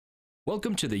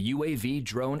Welcome to the UAV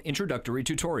Drone Introductory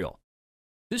Tutorial.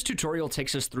 This tutorial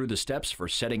takes us through the steps for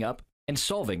setting up and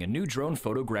solving a new drone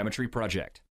photogrammetry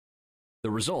project.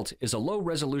 The result is a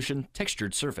low-resolution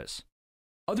textured surface.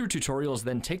 Other tutorials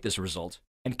then take this result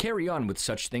and carry on with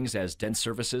such things as dense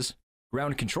surfaces,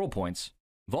 ground control points,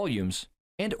 volumes,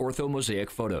 and ortho-mosaic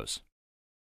photos.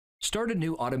 Start a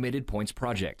new automated points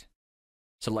project.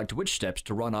 Select which steps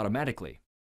to run automatically.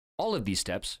 All of these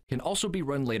steps can also be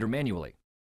run later manually.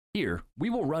 Here, we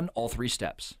will run all three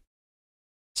steps.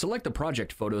 Select the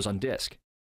project photos on disk.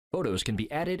 Photos can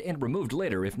be added and removed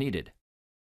later if needed.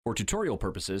 For tutorial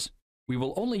purposes, we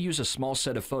will only use a small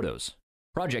set of photos.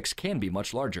 Projects can be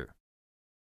much larger.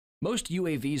 Most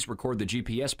UAVs record the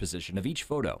GPS position of each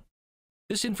photo.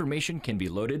 This information can be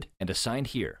loaded and assigned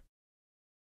here.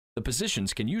 The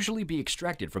positions can usually be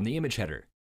extracted from the image header.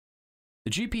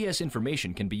 The GPS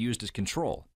information can be used as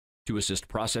control, to assist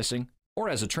processing, or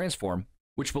as a transform,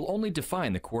 which will only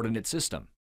define the coordinate system.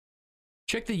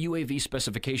 Check the UAV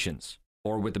specifications,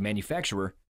 or with the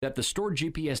manufacturer, that the stored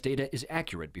GPS data is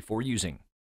accurate before using.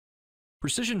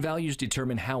 Precision values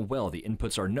determine how well the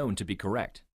inputs are known to be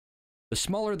correct. The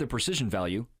smaller the precision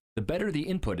value, the better the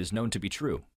input is known to be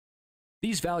true.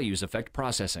 These values affect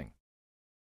processing.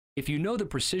 If you know the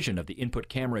precision of the input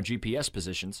camera GPS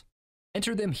positions,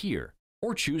 enter them here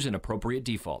or choose an appropriate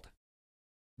default.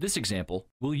 This example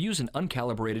will use an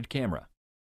uncalibrated camera.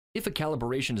 If a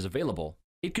calibration is available,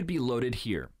 it could be loaded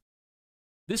here.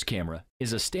 This camera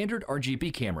is a standard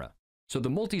RGB camera, so the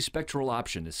multispectral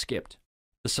option is skipped.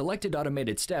 The selected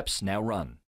automated steps now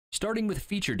run, starting with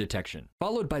feature detection,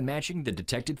 followed by matching the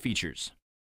detected features.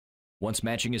 Once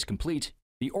matching is complete,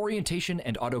 the orientation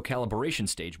and auto-calibration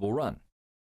stage will run.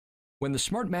 When the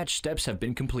smart match steps have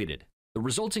been completed, the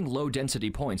resulting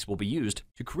low-density points will be used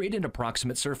to create an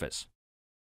approximate surface.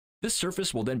 This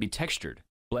surface will then be textured,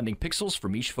 blending pixels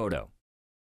from each photo.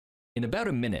 In about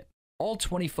a minute, all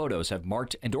 20 photos have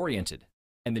marked and oriented,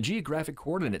 and the geographic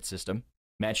coordinate system,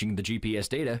 matching the GPS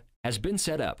data, has been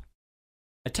set up.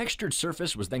 A textured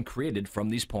surface was then created from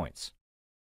these points.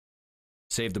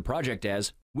 Save the project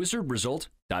as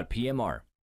wizardresult.pmr.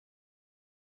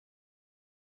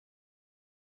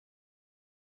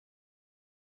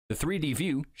 The 3D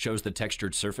view shows the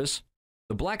textured surface,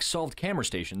 the black solved camera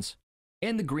stations,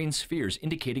 and the green spheres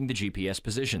indicating the GPS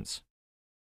positions.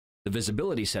 The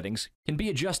visibility settings can be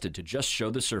adjusted to just show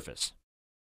the surface.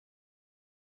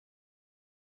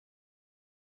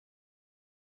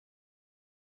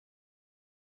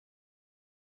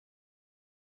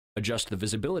 Adjust the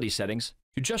visibility settings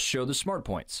to just show the smart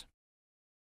points.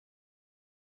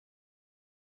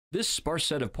 This sparse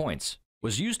set of points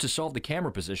was used to solve the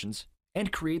camera positions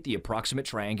and create the approximate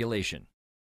triangulation.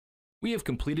 We have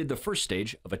completed the first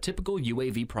stage of a typical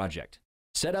UAV project,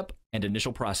 setup and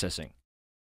initial processing.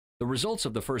 The results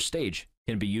of the first stage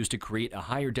can be used to create a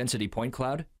higher density point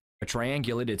cloud, a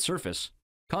triangulated surface,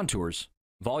 contours,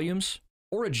 volumes,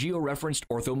 or a georeferenced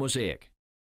ortho-mosaic.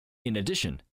 In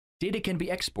addition, data can be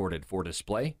exported for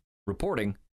display,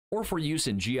 reporting, or for use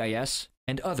in GIS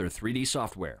and other 3D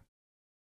software.